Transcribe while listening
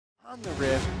on the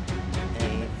Rift.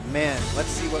 And man, let's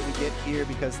see what we get here,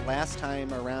 because last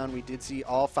time around we did see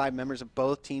all 5 members of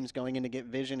both teams going in to get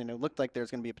vision, and it looked like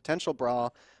there's going to be a potential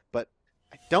brawl, but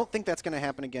I don't think that's going to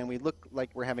happen again. We look like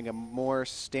we're having a more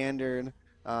standard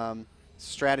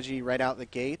strategy right out the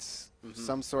gates.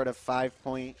 Some sort of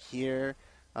 5-point here.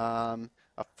 A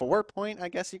 4-point, I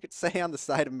guess you could say, on the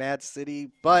side of MAAD City,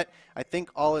 but I think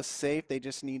all is safe. They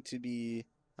just need to be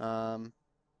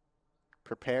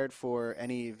prepared for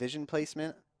any vision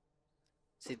placement.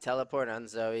 See, teleport on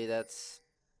Zoe, that's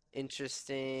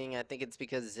interesting. I think it's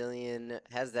because Zillion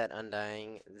has that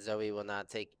Undying. Zoe will not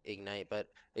take Ignite, but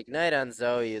Ignite on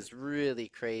Zoe is really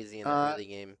crazy in the early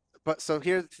game. But so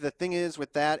here, the thing is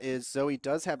with that is Zoe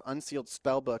does have unsealed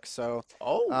spellbook. So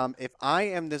if I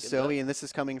am this Zoe, and this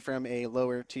is coming from a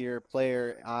lower tier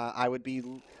player, I would be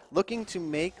looking to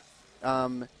make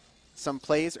some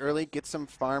plays early, get some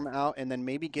farm out, and then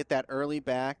maybe get that early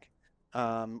back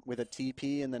with a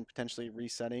TP, and then potentially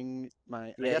resetting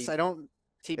my. Yeah, I guess I don't.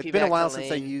 TP It's been a while lane.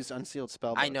 since I used unsealed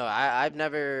spellbook. I know. I've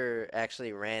never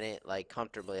actually ran it like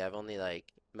comfortably. I've only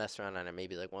like messed around on it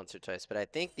maybe like once or twice. But I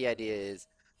think the idea is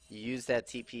you use that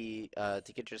TP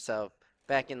to get yourself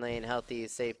back in lane, healthy,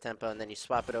 safe tempo, and then you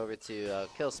swap it over to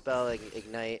kill spell,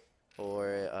 ignite,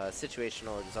 or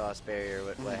situational exhaust barrier,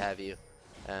 what have you.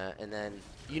 And then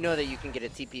you know that you can get a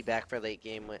TP back for late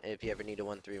game if you ever need a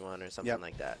 1-3-1 or something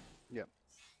like that. Yep.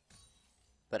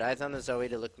 But eyes on the Zoe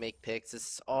to make picks. This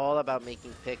is all about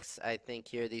making picks, I think,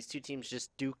 here. These two teams just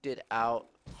duked it out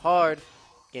hard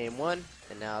game 1,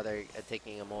 and now they're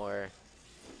taking a more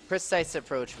precise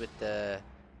approach with the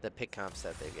pick comps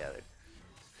that they've gathered.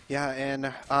 Yeah,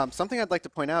 and something I'd like to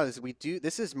point out is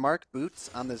this is Mark Boots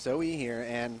on the Zoe here,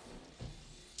 and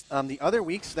the other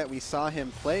weeks that we saw him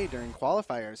play during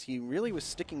qualifiers, he really was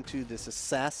sticking to this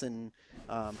assassin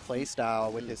play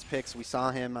style with his picks. We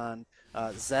saw him on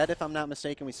Zed, if I'm not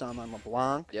mistaken. We saw him on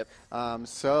LeBlanc. Yep.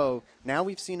 So now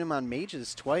we've seen him on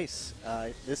mages twice.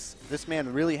 This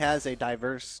man really has a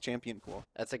diverse champion pool.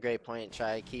 That's a great point.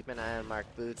 Try keep an eye on Mark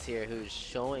Boots here, who's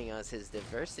showing us his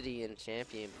diversity in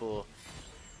champion pool.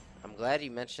 I'm glad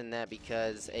you mentioned that,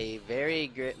 because a very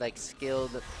great,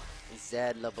 skilled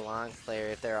Zed LeBlanc player,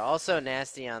 if they're also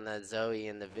nasty on the Zoe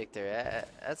and the Victor,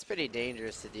 that's pretty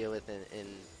dangerous to deal with in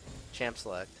champ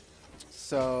select.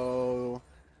 So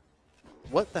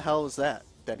what the hell was that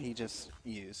he just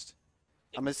used?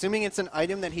 I'm assuming it's an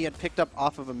item that he had picked up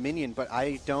off of a minion, but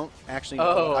I don't actually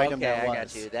know what item that was. I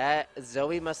got you. That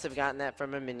Zoe must have gotten that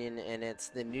from a minion, and it's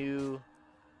the new.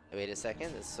 Wait a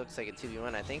second. This looks like a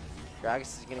 2v1, I think.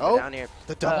 Gragas is going to go down here.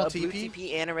 The double TP? Blue TP?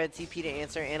 TP and a red TP to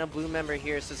answer, and a blue member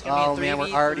here, so it's going to be a 3v3. Oh,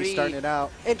 man, we're already starting it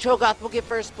out. And Cho'Gath will get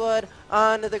first blood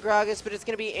onto the Gragas, but it's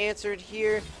going to be answered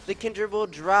here. The Kindred will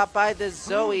drop by the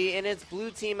Zoe, and it's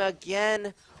blue team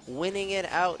again winning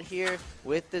it out here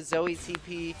with the Zoe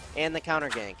TP and the counter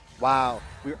gank. Wow.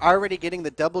 We're already getting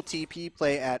the double TP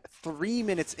play at 3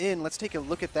 minutes in. Let's take a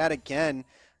look at that again.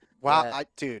 Wow, Yeah.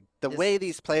 Dude, the way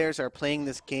these players are playing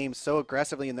this game so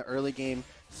aggressively in the early game,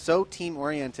 so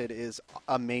team-oriented, is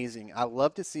amazing. I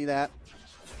love to see that.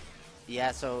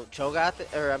 Yeah, so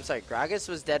Gragas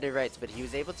was dead to rights, but he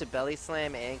was able to belly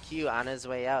slam and Q on his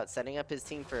way out, setting up his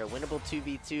team for a winnable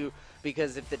 2v2,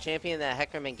 because if the champion that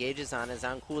Hecarim engages on is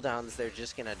on cooldowns, they're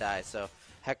just going to die. So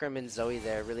Hecarim and Zoe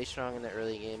there, really strong in the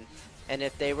early game. And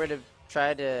if they were to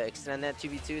try to extend that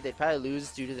 2v2, they'd probably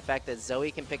lose due to the fact that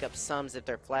Zoe can pick up sums if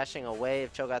they're flashing away,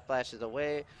 if Cho'Gath flashes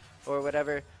away or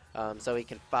whatever. Zoe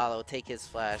can follow, take his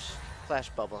flash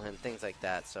bubble him, things like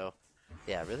that. So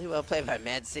yeah, really well played by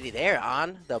MAAD City. They're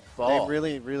on the ball. They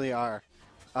really, really are.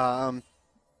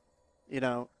 You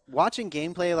know, watching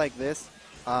gameplay like this,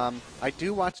 I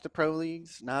do watch the pro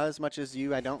leagues, not as much as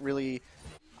you. I don't really...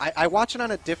 I watch it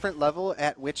on a different level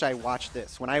at which I watch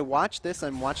this. When I watch this,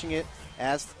 I'm watching it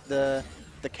as the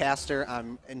caster.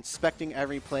 I'm inspecting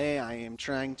every play. I am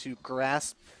trying to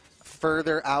grasp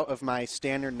further out of my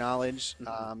standard knowledge.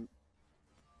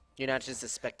 You're not just a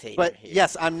spectator. But here.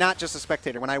 yes, I'm not just a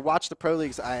spectator. When I watch the pro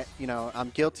leagues,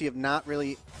 I'm guilty of not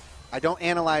really. I don't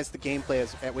analyze the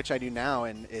gameplay at which I do now,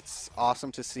 and it's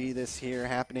awesome to see this here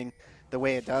happening the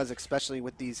way it does, especially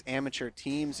with these amateur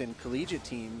teams and collegiate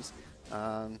teams.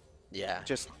 Yeah.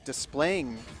 Just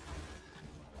displaying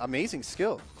amazing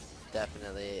skill.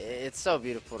 Definitely. It's so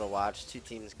beautiful to watch two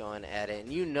teams going at it.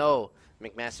 And you know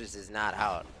McMasters is not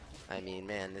out. I mean,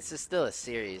 man, this is still a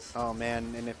series. Oh,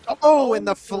 man. And and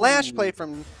the flash play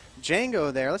from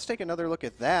Django there. Let's take another look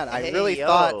at that. I really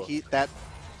thought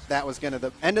that was going to,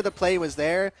 the end of the play was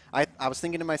there. I was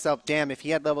thinking to myself, damn, if he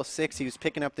had level 6, he was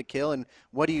picking up the kill. And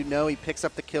what do you know? He picks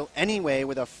up the kill anyway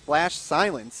with a flash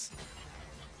silence.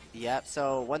 Yep,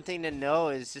 so one thing to know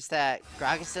is just that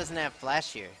Gragas doesn't have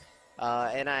flash here.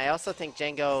 And I also think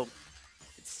Django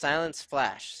silence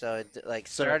flash, so it like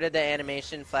So started the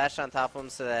animation, flash on top of him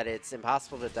so that it's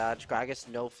impossible to dodge. Gragas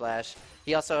no flash.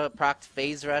 He also procced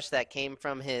phase rush that came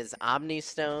from his Omni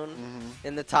Stone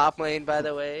in the top lane, by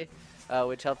the way,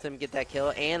 which helped him get that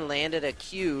kill and landed a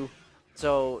Q.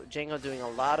 So Django doing a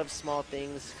lot of small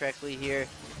things correctly here.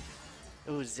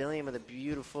 Ooh, Zillion with a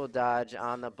beautiful dodge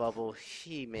on the bubble.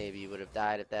 He maybe would have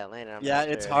died if that landed. I'm yeah, not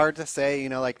it's sure. hard to say. You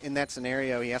know, like in that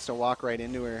scenario, he has to walk right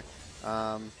into her.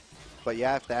 But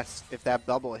yeah, if that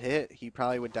bubble hit, he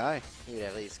probably would die. He would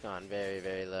at least gone very,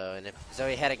 very low. And if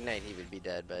Zoe had Ignite, he would be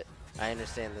dead. But I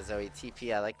understand the Zoe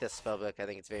TP. I like this spellbook. I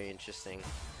think it's very interesting.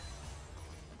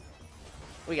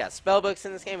 We got spellbooks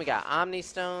in this game. We got Omni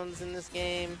Stones in this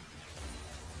game.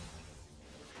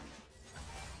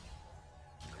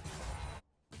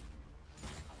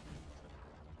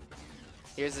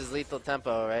 Here's his lethal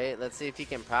tempo, right? Let's see if he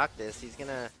can proc this. He's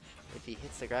gonna, if he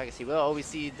hits the Gragas, he will. Oh, we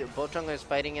see both junglers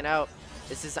fighting it out.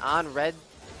 This is on red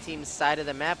team's side of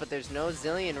the map, but there's no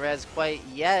Zillion res quite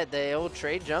yet. They will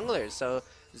trade junglers. So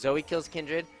Zoe kills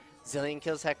Kindred, Zillion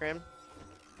kills Hecarim.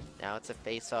 Now it's a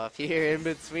face-off here in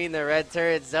between the red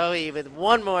turret. Zoe with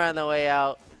one more on the way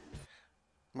out.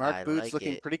 Mark Boots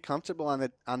looking pretty comfortable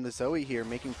on the Zoe here,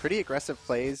 making pretty aggressive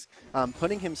plays,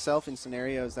 putting himself in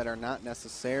scenarios that are not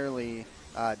necessarily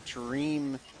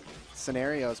dream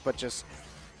scenarios, but just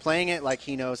playing it like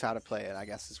he knows how to play it, I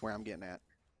guess is where I'm getting at.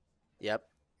 Yep.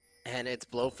 And it's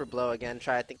blow for blow again.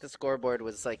 I think the scoreboard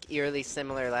was like eerily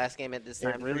similar last game at this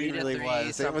time. It really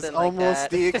was. It was like almost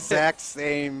that. the exact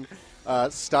same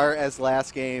start as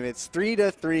last game. It's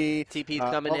 3-3. TP's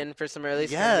coming in for some early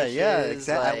skirmishes. Yeah,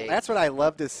 exactly. Like... That's what I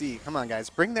love to see. Come on, guys,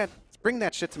 bring that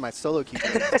shit to my solo queue.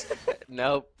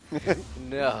 Nope.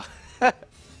 No.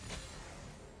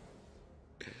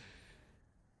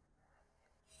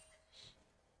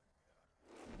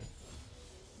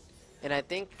 And I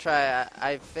think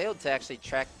I failed to actually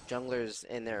track junglers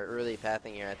in their early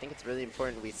pathing here. I think it's really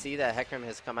important. We see that Hecarim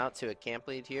has come out to a camp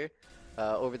lead here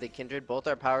over the Kindred. Both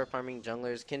are power farming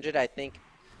junglers. Kindred, I think,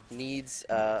 needs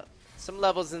some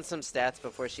levels and some stats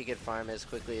before she could farm as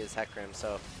quickly as Hecarim.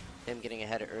 So him getting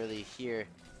ahead early here.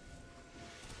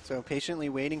 So patiently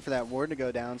waiting for that ward to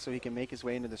go down so he can make his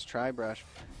way into this tri-brush.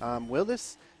 Will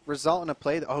this result in a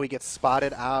play? Oh, he gets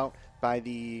spotted out by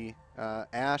the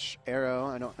Ash arrow.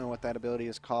 I don't know what that ability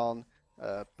is called,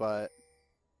 but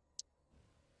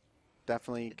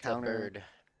definitely countered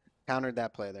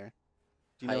that play there.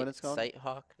 Do you know what it's called?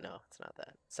 Sighthawk? No, it's not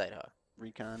that. Sighthawk.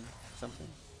 Recon something?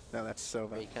 No, that's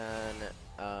Sova.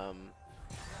 Recon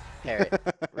Parrot.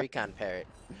 Recon Parrot.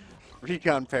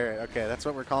 Recon Parrot. Okay, that's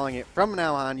what we're calling it from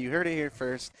now on. You heard it here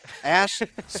first. Ash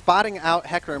spotting out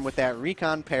Hecarim with that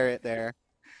Recon Parrot there.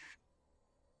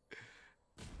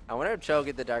 I wonder if Cho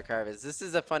get the Dark Harvest. This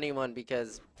is a funny one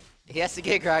because he has to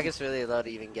get Gragas really low to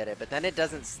even get it, but then it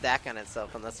doesn't stack on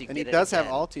itself unless you get it. And he does have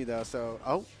ulti though,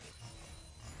 so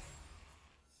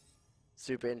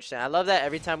super interesting. I love that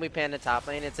every time we pan the top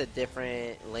lane, it's a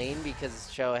different lane because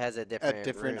Cho has a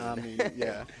different Omni,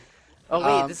 yeah.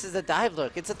 Oh wait, this is a dive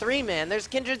look. It's a 3-man. There's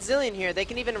Kindred Zillion here. They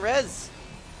can even res.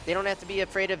 They don't have to be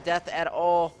afraid of death at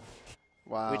all.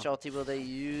 Wow. Which ulti will they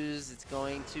use? It's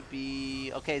going to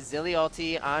be... Okay, Zilly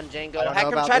ulti on Django.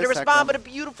 Hecarim tried to respond, but a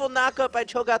beautiful knockup by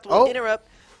Cho'Gath will interrupt.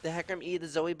 The Hecarim E, the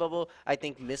Zoe bubble, I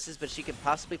think misses, but she could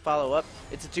possibly follow up.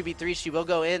 It's a 2v3. She will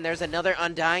go in. There's another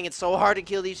Undying. It's so hard to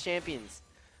kill these champions.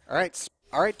 All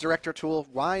right, Director Tool.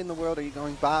 Why in the world are you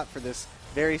going bot for this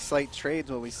very slight trades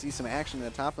while we see some action in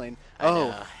the top lane?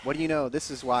 What do you know?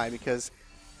 This is why, because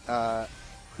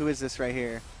who is this right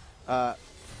here?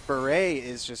 Beret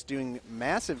is just doing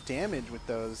massive damage with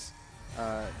those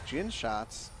Jhin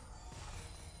shots.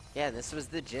 Yeah, this was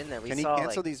the Jhin that we saw. Can he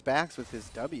cancel these backs with his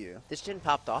W? This Jhin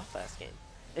popped off last game.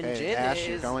 And hey, Ash,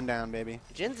 you're going down, baby.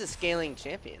 Jin's a scaling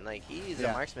champion. Like, he's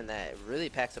a marksman that really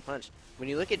packs a punch. When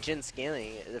you look at Jhin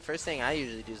scaling, the first thing I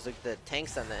usually do is look at the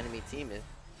tanks on the enemy team.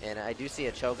 And I do see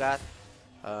a Cho'Gath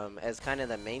as kind of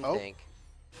the main tank.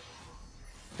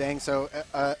 Dang, so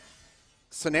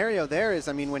scenario there is,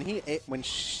 I mean, when he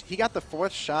got the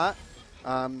 4th shot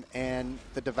and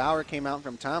the Devour came out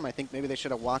from Tom, I think maybe they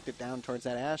should have walked it down towards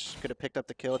that Ash. Could have picked up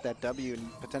the kill at that W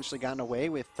and potentially gotten away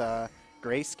with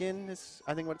Grayskin is,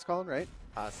 I think, what it's called, right?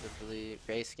 Possibly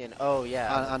Grayskin. Oh,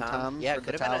 yeah. On Tom. Yeah,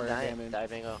 could have been a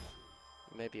dive angle.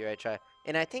 You might be right, try.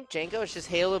 And I think Django is just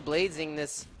Hail of Bladesing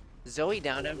this Zoe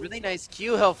down, a really nice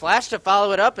Q. He'll flash to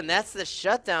follow it up, and that's the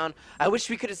shutdown. I wish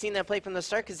we could have seen that play from the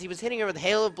start because he was hitting her with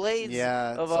Hail of Blades,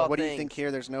 Yeah, of so all what do you think things.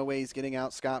 here? There's no way he's getting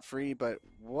out scot-free, but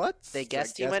what? They I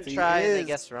guessed he guess went he try, and they is.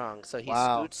 guessed wrong. So he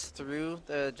Wow. scoots through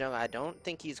the jungle. I don't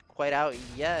think he's quite out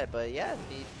yet, but yeah,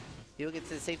 he'll get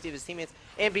to the safety of his teammates.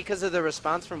 And because of the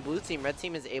response from blue team, red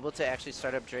team is able to actually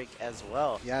start up Drake as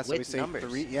well. Yeah, so with we say numbers.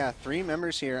 three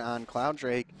members here on Cloud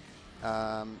Drake,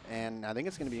 and I think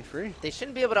it's going to be free. They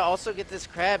shouldn't be able to also get this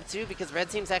crab too because red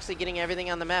team's actually getting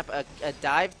everything on the map. A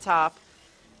dive top.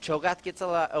 Cho'Gath gets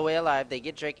away alive, they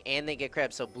get Drake, and they get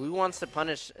Crab. So blue wants to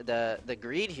punish the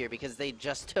greed here because they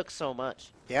just took so much.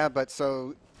 Yeah, but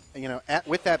so, you know,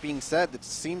 with that being said, it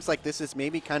seems like this is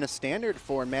maybe kind of standard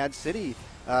for MAAD City,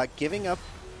 giving up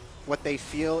what they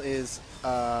feel is,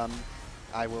 I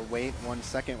will wait 1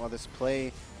 second while this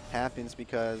play happens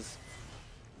because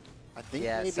I think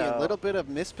maybe a little bit of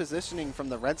mispositioning from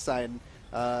the red side.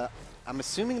 I'm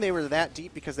assuming they were that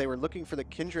deep because they were looking for the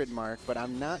Kindred mark, but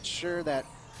I'm not sure that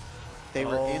they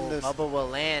were in this. Bubba will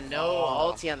land. No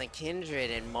ulti on the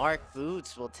Kindred, and Mark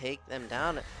Boots will take them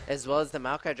down, as well as the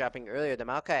Maokai dropping earlier. The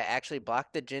Maokai actually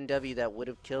blocked the Jin W that would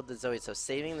have killed the Zoe, so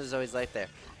saving the Zoe's life there.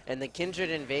 And the Kindred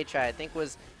and Vaytry, I think,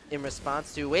 was in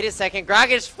response to, wait a second,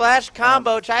 Gragish flash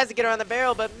combo, tries to get her on the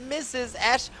barrel, but misses.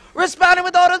 Ash responding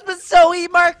with autos, but Zoe,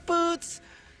 Mark Boots,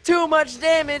 too much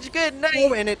damage, good night.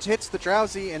 Oh, and it hits the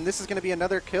Drowsy, and this is going to be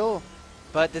another kill.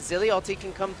 But the Zilly ulti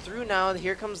can come through now.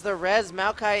 Here comes the res.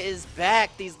 Maokai is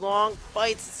back. These long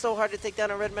fights. It's so hard to take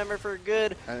down a red member for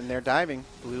good. And they're diving.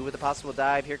 Blue with a possible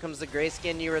dive. Here comes the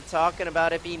grayskin you were talking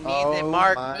about if he needs it. Oh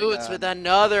Mark my Boots God. with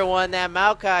another one. That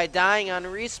Maokai dying on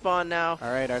respawn now.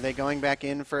 All right, are they going back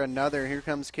in for another? Here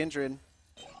comes Kindred.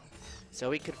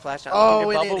 So he could flash out. Oh,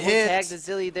 and Bubble it will tag hits. the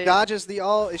Zilly there. Dodges the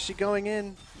ult. Is she going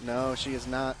in? No, she is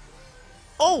not.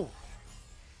 Oh!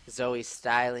 Zoe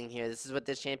styling here. This is what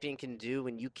this champion can do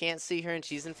when you can't see her and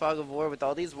she's in fog of war with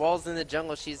all these walls in the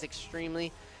jungle. She's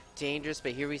extremely dangerous,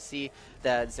 but here we see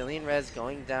that Zillion Res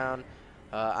going down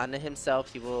onto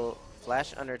himself. He will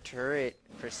flash under turret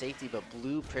for safety, but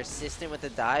blue persistent with the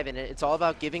dive, and it's all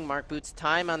about giving Mark Boots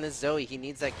time on this Zoe. He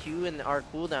needs that Q and R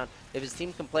cooldown. If his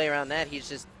team can play around that, he's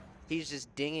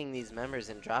just dinging these members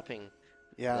and dropping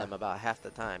them about half the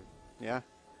time. Yeah.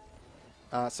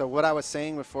 So what I was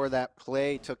saying before that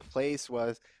play took place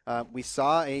was we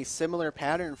saw a similar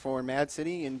pattern for MAAD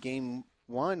City in Game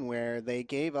 1 where they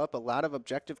gave up a lot of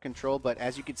objective control, but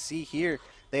as you can see here,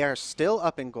 they are still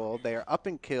up in gold, they are up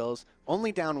in kills,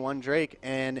 only down 1 Drake,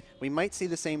 and we might see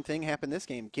the same thing happen this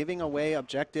game, giving away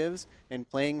objectives and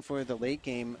playing for the late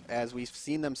game. As we've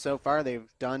seen them so far,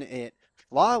 they've done it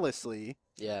flawlessly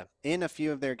in a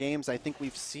few of their games. I think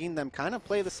we've seen them kind of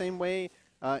play the same way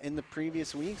in the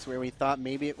previous weeks where we thought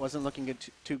maybe it wasn't looking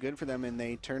too good for them, and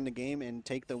they turn the game and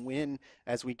take the win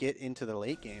as we get into the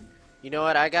late game. You know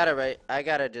what? I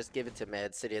gotta just give it to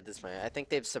MAAD City at this point. I think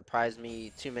they've surprised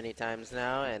me too many times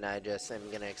now, and I just am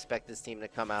gonna expect this team to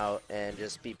come out and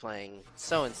just be playing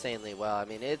so insanely well. I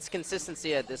mean, it's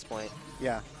consistency at this point.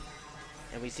 Yeah.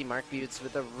 And we see Mark Butts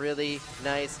with a really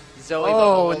nice Zoe.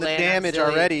 Oh, and the damage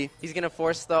already. He's gonna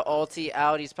force the ulti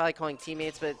out. He's probably calling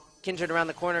teammates, but Kindred around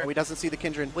the corner. Oh, he doesn't see the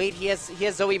Kindred. Wait, he has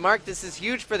Zoe marked. This is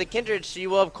huge for the Kindred. She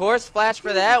will, of course, flash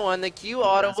for that one. The Q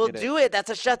auto will do it.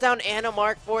 That's a shutdown and a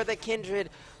mark for the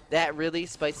Kindred. That really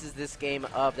spices this game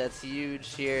up. That's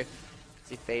huge here.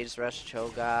 See phase rush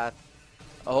Cho'Gath.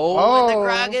 Oh, and the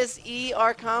Gragas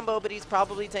ER combo, but he's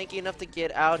probably tanky enough to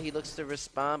get out. He looks to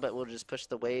respond, but will just push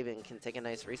the wave and can take a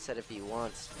nice reset if he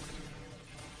wants.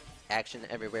 Action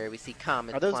everywhere. We see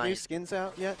Comet. Are those new skins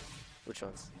out yet? Which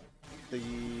ones? The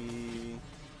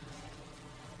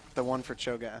one for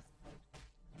Cho'Gath.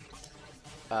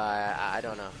 I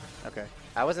don't know. Okay.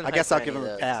 I guess I'll give him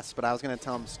a pass, but I was going to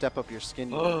tell him step up your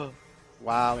skin.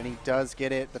 Wow, and he does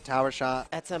get it. The tower shot.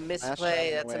 That's a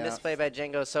misplay. That's a misplay by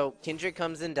Django. So Kindred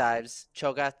comes and dives.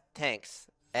 Cho'Gath tanks.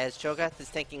 As Cho'Gath is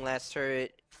tanking last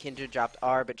turret, Kindred dropped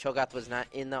R, but Cho'Gath was not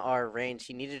in the R range.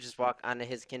 He needed to just walk onto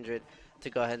his Kindred to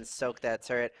go ahead and soak that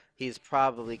turret. He's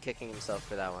probably kicking himself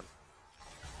for that one.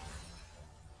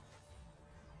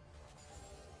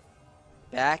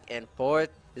 Back and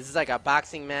forth. This is like a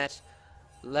boxing match.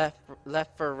 Left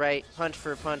for right, punch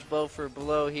for punch, blow for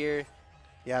blow here.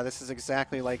 Yeah, this is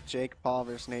exactly like Jake Paul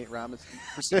versus Nate Robinson.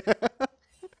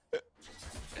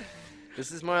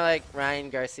 This is more like Ryan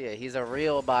Garcia. He's a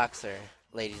real boxer,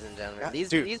 ladies and gentlemen.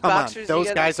 These boxers,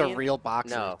 those guys are real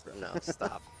boxers. No,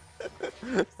 stop.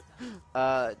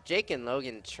 Jake and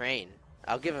Logan train.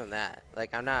 I'll give them that.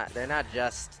 Like, they're not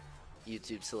just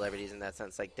YouTube celebrities in that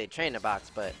sense. Like, they train to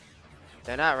box, but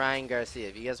they're not Ryan Garcia.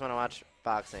 If you guys want to watch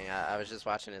boxing. I was just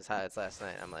watching his highlights last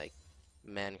night. I'm like,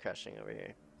 man crushing over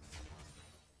here.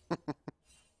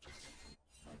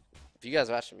 If you guys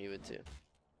watch him, you would too.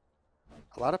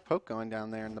 A lot of poke going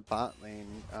down there in the bot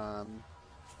lane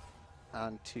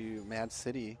onto Mad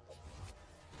City.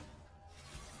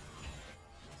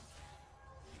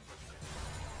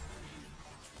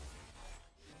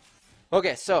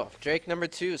 Okay, so Drake number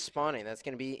 2 spawning. That's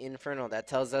going to be Infernal. That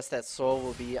tells us that Soul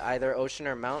will be either Ocean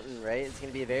or Mountain, right? It's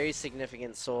going to be a very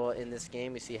significant Soul in this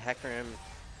game. We see Hecarim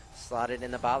slotted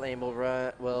in the bot lane.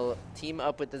 Will team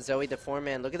up with the Zoe, the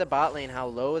 4-man. Look at the bot lane, how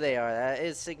low they are. That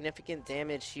is significant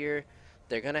damage here.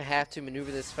 They're going to have to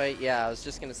maneuver this fight. Yeah, I was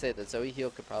just going to say the Zoe heal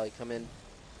could probably come in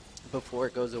before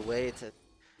it goes away to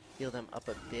heal them up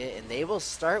a bit, and they will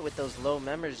start with those low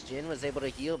members. Jin was able to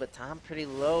heal, but Tom pretty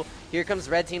low. Here comes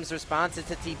Red Team's response. It's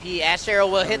a TP. Ash Arrow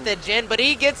will hit the Jin, but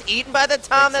he gets eaten by the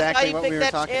Tom. Exactly That's how you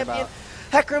pick that champion.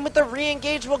 Hecarim with the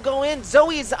re-engage will go in.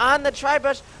 Zoe's on the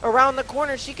tri-brush around the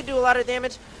corner. She could do a lot of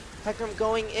damage. Hecarim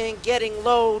going in, getting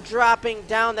low, dropping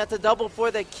down. That's a double for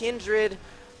the Kindred.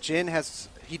 Jin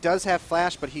he does have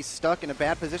flash, but he's stuck in a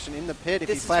bad position in the pit if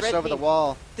he flashes over the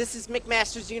wall. This is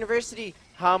McMaster's University.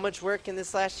 How much work can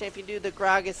this last champion do? The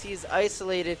Gragas, he's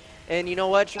isolated. And you know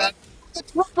what? The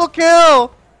triple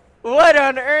kill! What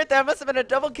on earth? That must have been a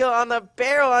double kill on the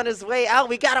barrel on his way out.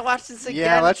 We got to watch this again.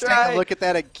 Yeah, let's take a look at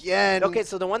that again. Okay,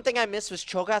 so the one thing I missed was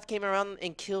Cho'Gath came around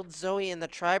and killed Zoe in the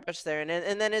tri-brush there,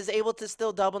 and then is able to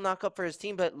still double knock up for his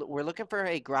team. But we're looking for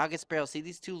a Gragas barrel. See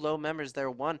these two low members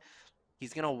there. One,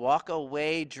 he's going to walk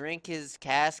away, drink his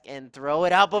cask, and throw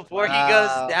it out before he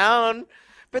goes down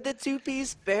for the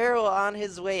 2-piece barrel on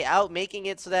his way out, making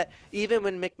it so that even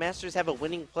when McMasters have a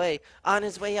winning play, on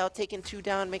his way out, taking 2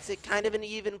 down makes it kind of an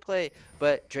even play.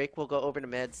 But Drake will go over to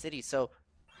Mad City. So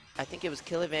I think it was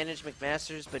kill advantage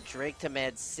McMasters, but Drake to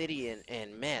Mad City,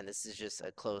 and man, this is just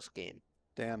a close game.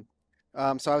 Damn.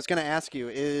 So I was going to ask you,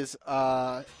 is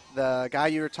the guy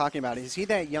you were talking about, is he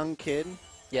that young kid?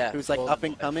 Yeah, who's like up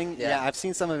and coming. Yeah, I've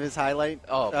seen some of his highlight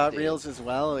reels as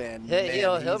well, and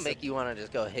he'll make you want to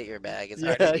just go hit your bag as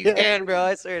hard as you can, bro.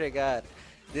 I swear to God,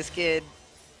 this kid,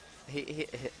 he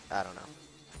I don't know.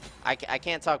 I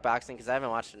can't talk boxing because I haven't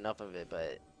watched enough of it,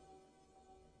 but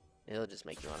it'll just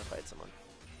make you want to fight someone.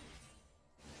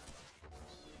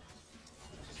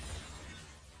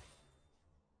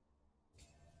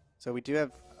 So we do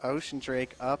have Ocean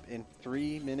Drake up in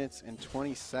 3 minutes and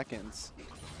 20 seconds.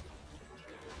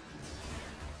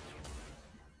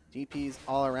 DPs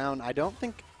all around. I don't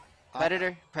think...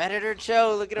 Predator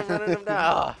Cho, look at him running him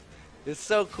down. Oh, it's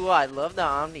so cool. I love the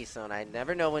Omni Zone. I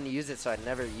never know when to use it, so I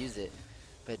never use it.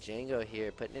 But Django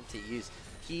here, putting it to use.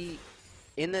 I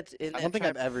don't think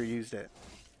I've ever used it.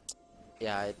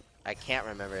 Yeah, I can't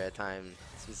remember a time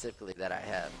specifically that I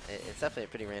have. It's definitely a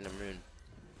pretty random rune.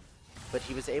 But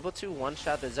he was able to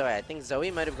one-shot the Zoe. I think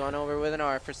Zoe might have gone over with an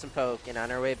R for some poke, and on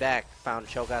her way back, found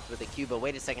Cho'Gath with a Q. But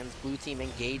wait a second, blue team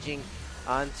engaging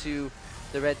onto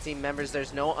the red team members.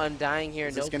 There's no Undying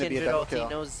here, no Kindred ulti,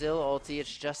 no Zill ulti.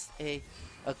 It's just a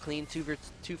clean 2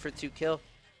 for 2 kill.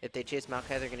 If they chase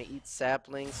Maokai, they're going to eat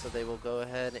saplings, so they will go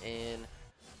ahead and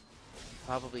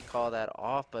probably call that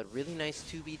off. But really nice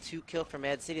 2v2 kill from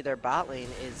Mad City. Their bot lane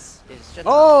is just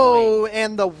oh,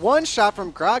 and the one shot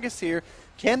from Gragas here.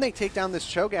 Can they take down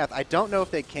this Cho'Gath? I don't know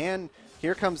if they can.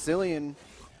 Here comes Zillion.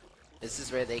 This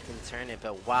is where they can turn it,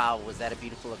 but wow, was that a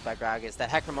beautiful look by Gragas. That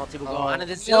Hecarim ulti will go on to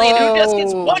the Zillion, who just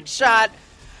gets one shot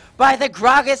by the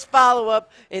Gragas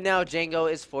follow-up, and now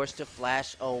Django is forced to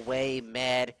flash away.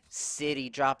 Mad City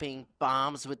dropping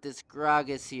bombs with this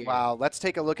Gragas here. Wow, let's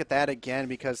take a look at that again,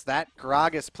 because that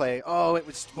Gragas play, it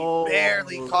was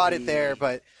barely caught it there,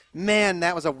 but man,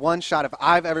 that was a one shot if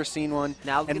I've ever seen one.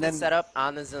 Now look at the setup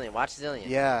on the Zillion. Watch Zillion.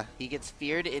 Yeah. He gets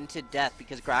feared into death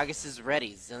because Gragas is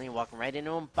ready. Zillion walking right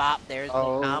into him. Bop. There's the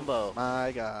combo. Oh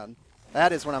my God.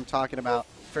 That is what I'm talking about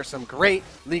for some great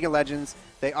League of Legends.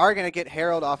 They are going to get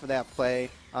Herald off of that play.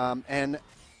 And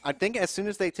I think as soon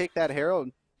as they take that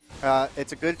Herald,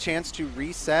 it's a good chance to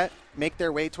reset, make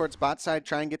their way towards bot side,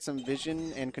 try and get some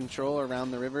vision and control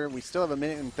around the river. We still have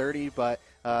 1:30, but,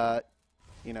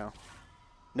 you know,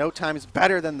 no time is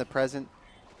better than the present.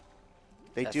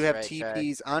 They do have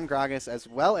TPs on Gragas as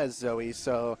well as Zoe,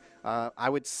 so I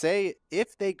would say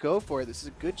if they go for it, this is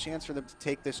a good chance for them to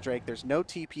take this Drake. There's no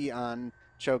TP on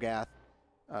Cho'Gath,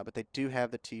 but they do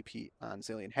have the TP on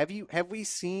Zillion. Have we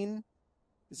seen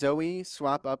Zoe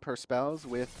swap up her spells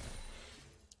with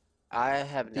I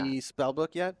have the spellbook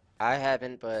yet? I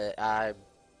haven't, but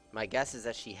My guess is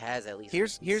that she has at least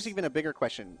Here's even a bigger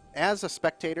question. As a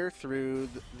spectator through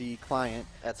the client,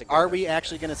 That's a great are we question.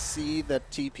 actually going to see the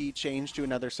TP change to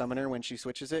another summoner when she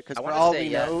switches it? Because I for want to all say we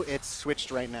yes. know, it's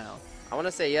switched right now. I want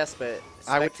to say yes, but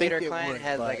I would think spectator it client would,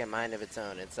 has like but a mind of its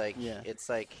own. yeah. It's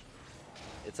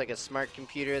like a smart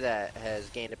computer that has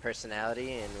gained a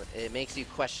personality, and it makes you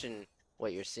question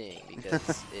what you're seeing because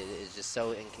it is just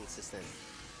so inconsistent.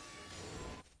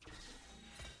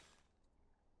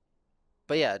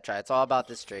 But yeah, try. It's all about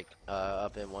this Drake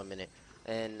up in 1 minute,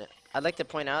 and I'd like to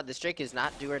point out this Drake is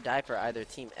not do or die for either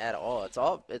team at all. It's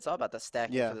all about the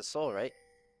stacking for Yeah. the soul, right?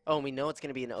 Oh, and we know it's going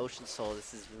to be an Ocean Soul.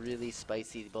 This is really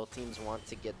spicy. Both teams want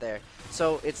to get there.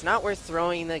 So it's not worth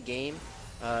throwing the game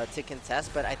to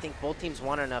contest, but I think both teams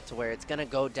want enough to where it's going to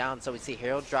go down. So we see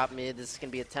Herald drop mid. This is going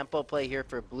to be a tempo play here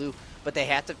for Blue, but they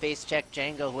have to face check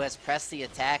Django, who has pressed the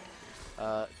attack.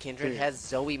 Kindred Dude. has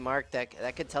Zoe marked.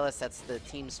 That could tell us that's the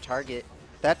team's target.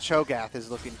 That Cho'Gath is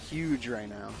looking huge right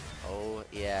now. Oh,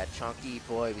 yeah, chunky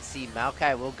boy. We see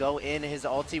Maokai will go in. His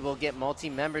ulti will get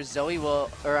multi-members.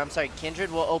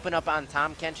 Kindred will open up on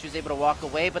Tom Kench, who's able to walk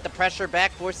away, but the pressure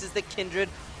back forces the Kindred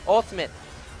ultimate.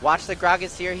 Watch the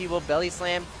Gragas here. He will belly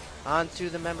slam onto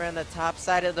the member on the top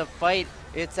side of the fight.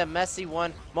 It's a messy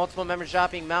one. Multiple members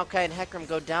dropping. Maokai and Hecarim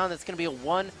go down. That's going to be a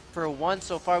 1-for-1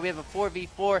 so far. We have a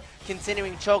 4v4.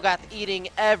 Continuing, Cho'Gath eating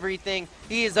everything.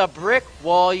 He is a brick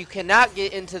wall. You cannot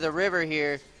get into the river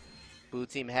here. Blue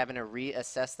team having to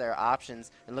reassess their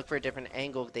options and look for a different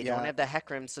angle. They don't have the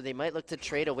Hecarim, so they might look to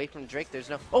trade away from Drake. There's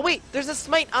no... Oh, wait! There's a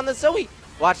smite on the Zoe!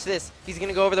 Watch this. He's going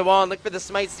to go over the wall and look for the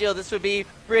smite steal. This would be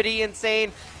pretty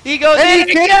insane. He goes in and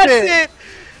he gets it!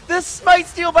 The smite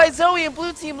steal by Zoe and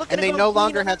Blue team looking And to they go no clean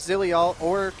longer up. have Zilly ult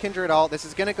or Kindred ult. This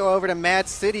is going to go over to MAAD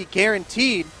City,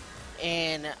 guaranteed.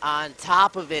 And on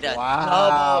top of it, a Wow.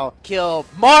 double kill.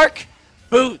 Mark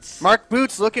Boots! Mark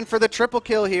Boots looking for the triple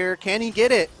kill here. Can he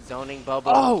get it? Zoning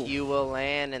bubble. Oh. You will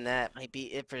land, and that might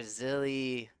be it for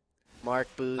Zilly.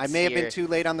 Mark Boots I may have here. been too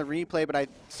late on the replay, but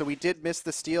so we did miss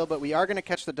the steal, but we are going to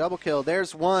catch the double kill.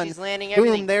 There's one. She's landing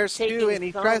everything. Boom, there's taking two, and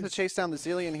he tries to thumbs. chase down the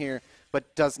Zillion here,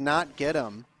 but does not get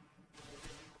him.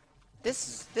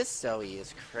 This Zoe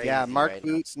is crazy. Yeah, Mark right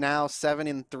Boots now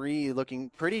 7-3,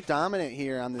 looking pretty dominant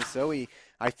here on this Zoe.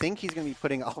 I think he's going to be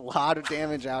putting a lot of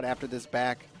damage out after this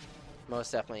back. now.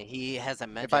 Most definitely. He has a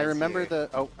Medjez If I remember here.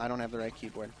 oh, I don't have the right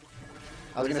keyboard.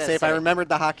 I was What going does to that say if I say? remembered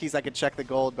the hotkeys, I could check the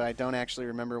gold, but I don't actually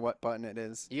remember what button it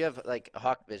is. You have, like,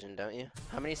 Hawk Vision, don't you?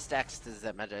 How many stacks does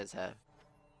that Medjez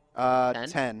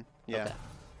have? 10. Yeah. Okay.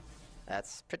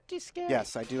 That's pretty scary.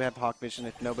 Yes, I do have Hawk Vision.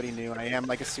 If nobody knew, I am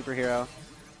like a superhero.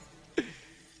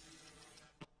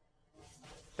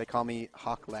 They call me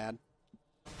Hawk Lad.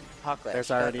 Hawk Lad. There's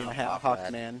Shut already up, a Hawk Hawk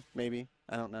Lad. Man, maybe.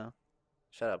 I don't know.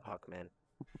 Shut up, Hawkman.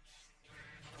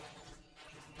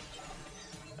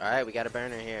 Alright, we got a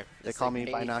burner here. They It's call like me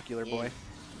mid Binocular game. Boy.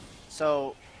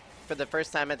 So, for the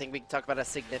first time, I think we can talk about a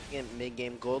significant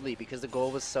mid-game gold lead because the goal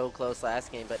was so close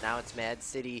last game, but now it's MAAD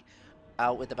City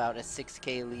out with about a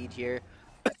 6K lead here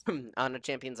on the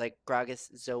champions like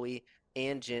Gragas, Zoe,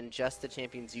 and Jin, just the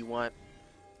champions you want.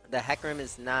 The Hecarim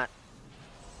is not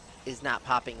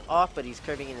popping off, but he's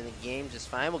curving into the game just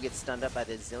fine. We'll get stunned up by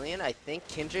the Zillion. I think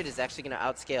Kindred is actually going to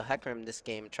outscale Hecarim this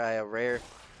game, try a rare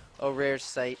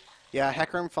sight. Yeah,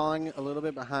 Hecarim falling a little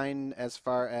bit behind as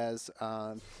far as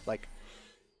like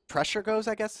pressure goes,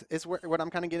 I guess, is what I'm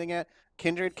kind of getting at.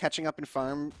 Kindred catching up in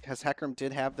farm, because Hecarim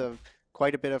did have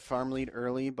quite a bit of farm lead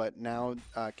early, but now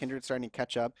Kindred's starting to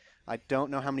catch up. I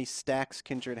don't know how many stacks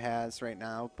Kindred has right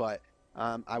now, but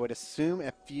I would assume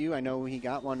a few. I know he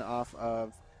got one off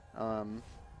of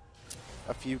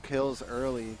a few kills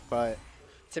early, but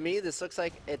To me, this looks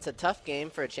like it's a tough game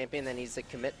for a champion that needs to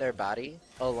commit their body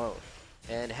alone.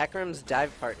 And Hecarim's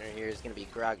dive partner here is going to be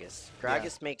Gragas.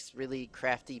 Gragas makes really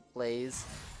crafty plays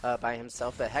by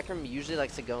himself, but Hecarim usually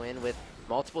likes to go in with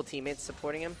multiple teammates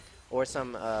supporting him, or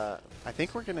some... I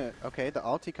think we're gonna... Okay, the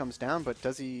ulti comes down, but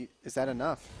is that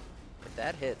enough? If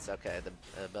that hits, okay,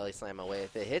 the belly slam away.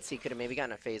 If it hits, he could have maybe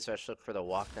gotten a phase rush look for the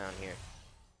walk down here.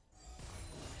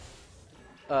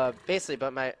 Basically,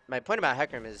 but my point about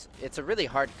Hecarim is it's a really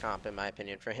hard comp, in my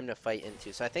opinion, for him to fight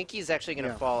into. So I think he's actually going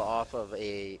to fall off of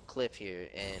a cliff here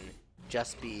and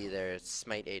just be their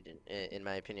smite agent, in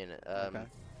my opinion. Okay.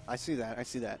 I see that. I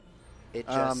see that. It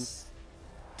just...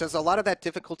 Does a lot of that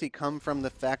difficulty come from the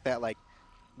fact that, like,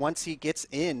 once he gets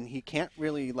in, he can't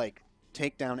really, like,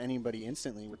 take down anybody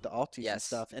instantly with the ultis and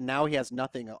stuff, and now he has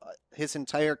nothing. His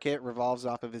entire kit revolves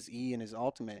off of his E and his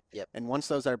ultimate. Yep. And once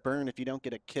those are burned, if you don't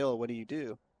get a kill, what do you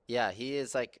do? Yeah, he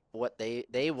is like what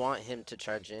they want him to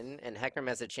charge in, and Hecarim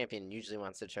as a champion usually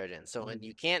wants to charge in. So when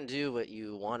you can't do what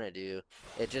you want to do,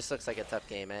 it just looks like a tough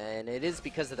game, and it is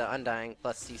because of the Undying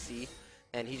plus CC,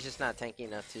 and he's just not tanky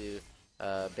enough to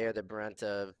bear the brunt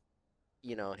of,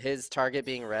 you know, his target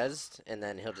being rezzed, and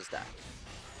then he'll just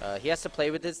die. He has to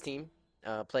play with his team,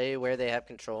 play where they have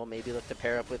control, maybe look to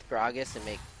pair up with Gragas and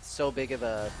make so big of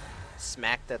a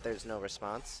smack that there's no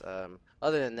response.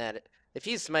 Other than that, if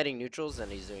he's smiting neutrals, then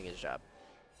he's doing his job.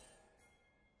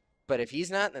 But if he's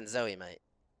not, then Zoe might,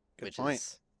 Good which point.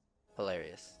 is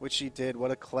hilarious. Which she did. What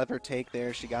a clever take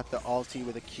there. She got the ulti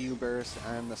with a Q burst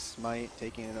and the smite,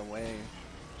 taking it away.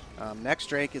 Next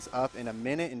Drake is up in 1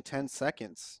 minute and 10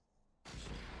 seconds.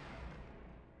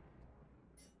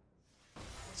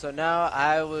 So now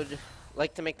I would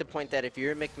like to make the point that if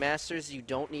you're McMasters, you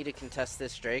don't need to contest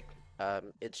this Drake.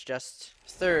 It's just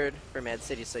third for MAAD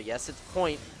City, so yes, it's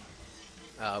point,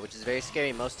 which is very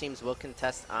scary. Most teams will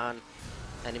contest on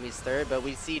enemy's third, but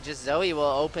we see just Zoe will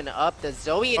open up the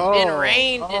Zoe and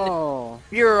mid-range, and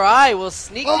Burai will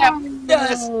sneak up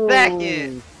just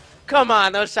second. Come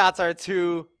on, those shots are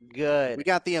too good. We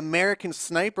got the American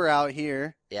sniper out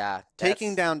here. Yeah.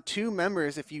 Taking down 2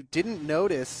 members. If you didn't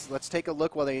notice, let's take a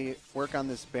look while they work on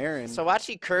this Baron. So watch,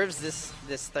 he curves this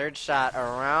third shot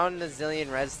around the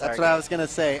Zillion res target. That's what I was going to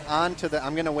say. On to the,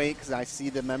 I'm going to wait because I see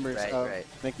the members of right.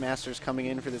 McMasters coming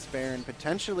in for this Baron.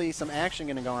 Potentially some action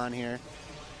going to go on here.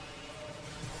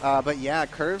 But yeah,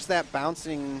 curves that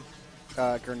bouncing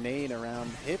grenade around,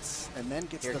 hits, and then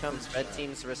gets Here the comes first Red shot.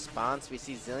 Team's response. We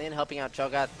see Zillion helping out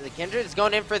Cho'Gath. The Kindred is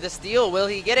going in for the steal. Will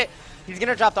he get it? He's going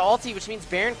to drop the ulti, which means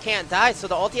Baron can't die, so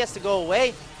the ulti has to go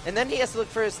away, and then he has to look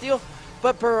for a steal.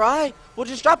 But Burai will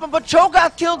just drop him, but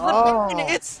Cho'Gath killed the Baron.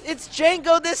 It's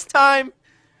Django this time.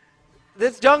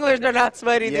 This junglers are not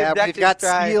smiting the Yeah, we've got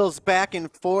try. steals back and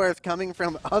forth coming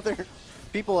from other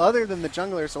people other than the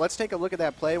jungler. So let's take a look at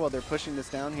that play while they're pushing this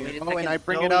down here. Oh, and I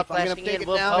bring it up. I'm going to pick it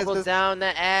down. Bubble down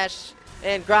the Ashe,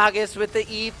 and Gragas with the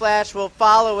E flash will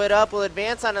follow it up. Will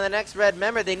advance on to the next red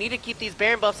member. They need to keep these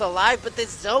Baron buffs alive, but this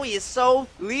Zoe is so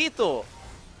lethal.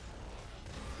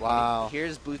 Wow.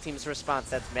 Here's Blue Team's response.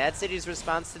 That's MAAD City's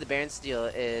response to the Baron steal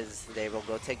is they will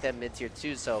go take that mid tier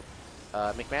 2. So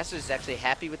McMasters is actually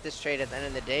happy with this trade at the end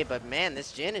of the day, but man,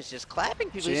 this Jhin is just clapping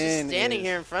people. He's just standing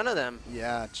here in front of them.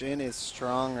 Yeah, Jhin is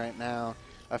strong right now.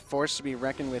 A force to be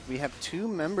reckoned with. We have 2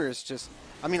 members just,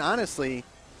 I mean, honestly,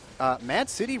 MAAD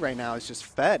City right now is just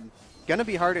fed. Gonna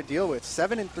be hard to deal with.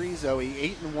 7-3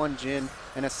 Zoe, 8-1 Jhin,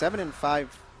 and a 7-5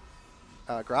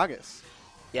 Gragas.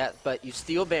 Yeah, but you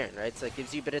steal Baron, right? So it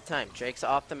gives you a bit of time. Drake's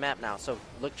off the map now. So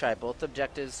look, try. Both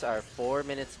objectives are 4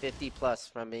 minutes 50 plus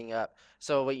from being up.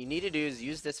 So what you need to do is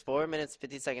use this 4 minutes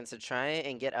 50 seconds to try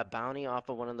and get a bounty off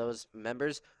of one of those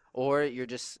members, or you're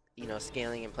just, you know,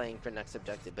 scaling and playing for next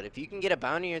objective. But if you can get a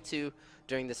bounty or 2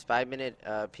 during this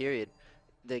 5-minute period,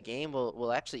 the game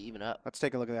will actually even up. Let's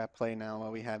take a look at that play now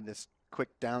while we have this quick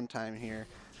downtime here.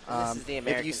 This is the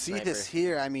American if you see sniper. this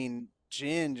here, I mean,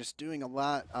 Jhin just doing a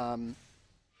lot.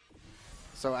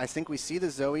 So I think we see the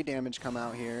Zoe damage come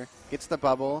out here. Gets the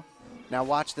bubble. Now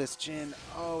watch this, Jhin.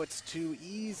 Oh, it's too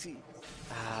easy.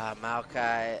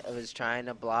 Maokai was trying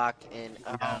to block, and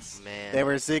Yes. oh man. They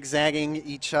were zigzagging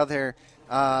each other,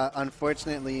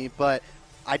 unfortunately, but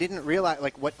I didn't realize,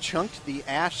 like, what chunked the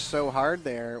Ashe so hard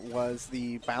there was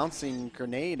the bouncing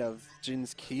grenade of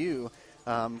Jin's Q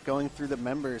going through the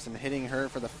members and hitting her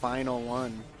for the final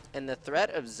one. And the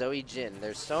threat of Zoe Jhin,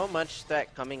 there's so much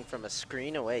threat coming from a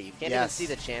screen away. You can't even see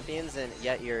the champions, and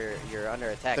yet you're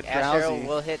under attack. Ashe Arrow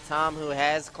will hit Tom, who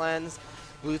has cleanse.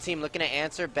 Blue team looking to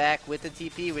answer back with the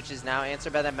TP, which is now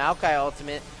answered by the Maokai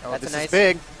ultimate. Oh, that's this a nice is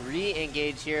big.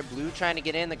 re-engage here. Blue trying to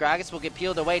get in. The Gragas will get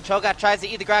peeled away. Cho'Gath tries to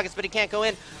eat the Gragas, but he can't go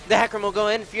in. The Hecarim will go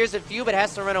in. Fears a few, but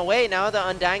has to run away. Now the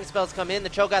Undying spells come in.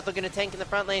 The Cho'Gath looking to tank in the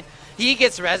front lane. He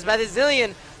gets rezzed by the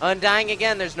Zillion. Undying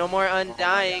again. There's no more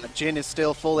Undying. Jhin is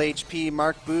still full HP.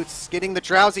 Mark Boots getting the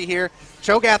Drowsy here.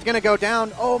 Cho'Gath gonna go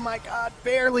down. Oh my god,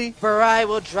 barely. Burai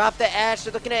will drop the Ashe.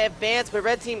 They're looking to advance, but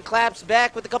Red Team claps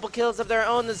back with a couple kills of their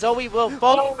own. The Zoe will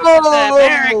fall. The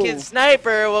American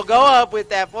Sniper will go up with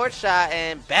that 4th shot,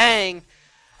 and bang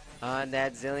on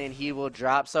that Zillion. He will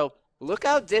drop. So look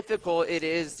how difficult it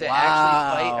is to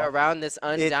actually fight around this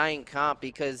Undying comp,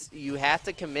 because you have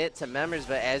to commit to members,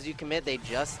 but as you commit, they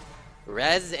just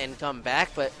res and come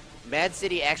back. But MAAD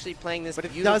City actually playing this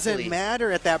beautifully. But it doesn't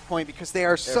matter at that point because they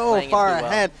are so far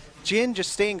ahead. Jhin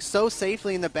just staying so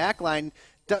safely in the back line,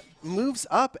 moves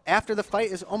up after the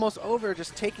fight is almost over,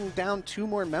 just taking down 2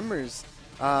 more members.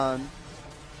 And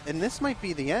this might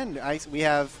be the end. We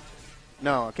have...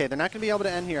 No, okay, they're not going to be able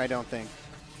to end here, I don't think.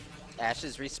 Ash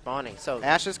is respawning. So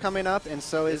Ash is coming up, and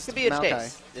so this is could be a Maokai.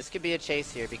 chase. This could be a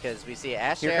chase here because we see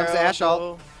Ash Here arrow comes the Ash ult.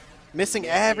 go. Missing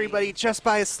Missing. everybody just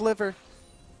by a sliver.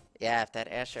 Yeah, if that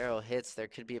Ash arrow hits, there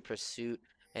could be a pursuit.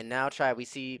 And now we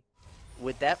see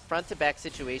with that front-to-back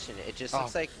situation, it just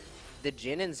looks like the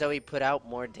Jhin and Zoe put out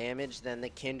more damage than the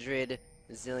Kindred,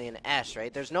 Zillion, Ashe,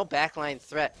 right? There's no backline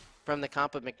threat from the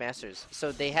comp of McMasters.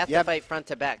 So they have to fight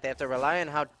front-to-back. They have to rely on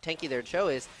how tanky their Cho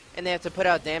is, and they have to put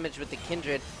out damage with the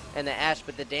Kindred and the Ashe,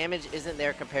 but the damage isn't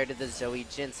there compared to the Zoe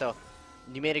Jhin. So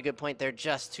you made a good point. They're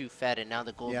just too fed, and now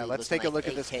the gold lead let's looking take a like look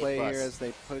at this 8K play plus. here as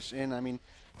they push in. I mean,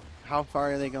 how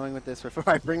far are they going with this? Before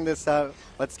I bring this up,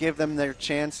 let's give them their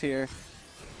chance here.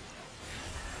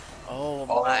 Oh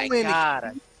my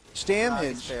god.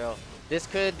 Damage. This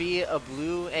could be a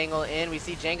blue angle in. We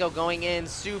see Django going in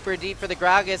super deep for the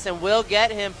Gragas and will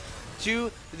get him to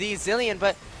the Zillion,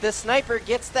 but the sniper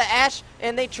gets the Ashe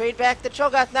and they trade back the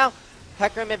Cho'Gath. Now,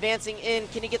 Hecarim advancing in.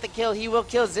 Can he get the kill? He will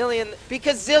kill Zillion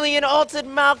because Zillion ulted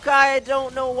Maokai. I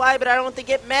don't know why, but I don't think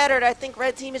it mattered. I think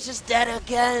Red Team is just dead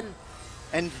again.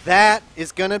 And that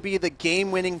is going to be the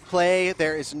game-winning play.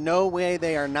 There is no way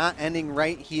they are not ending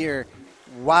right here.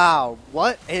 Wow,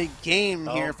 what a game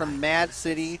here from Mad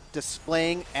City,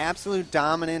 displaying absolute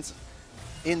dominance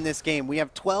in this game. We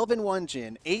have 12-1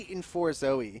 Jhin, 8-4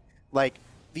 Zoe. Like,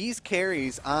 these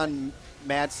carries on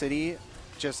Mad City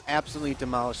just absolutely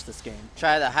demolished this game.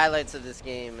 Try the highlights of this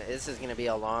game. This is going to be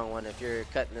a long one. If you're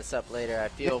cutting this up later, I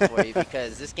feel for you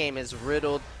because this game is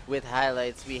riddled with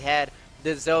highlights. We had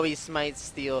the Zoe Smite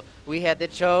steal. We had the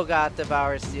Cho'Gath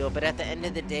Devour steal. But at the end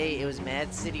of the day, it was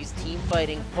Mad City's team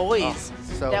fighting poise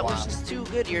that was just too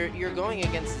good. You're going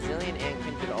against Zillion and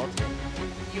Kindred Ultimate.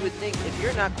 You would think if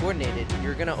you're not coordinated,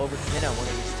 you're going to overcommit on one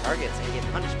of these targets and get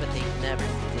punished, but they never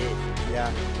did.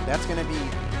 Yeah, that's going to be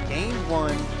game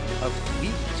 1 of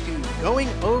week 2 going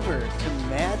over to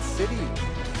Mad City.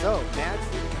 So, Mad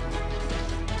City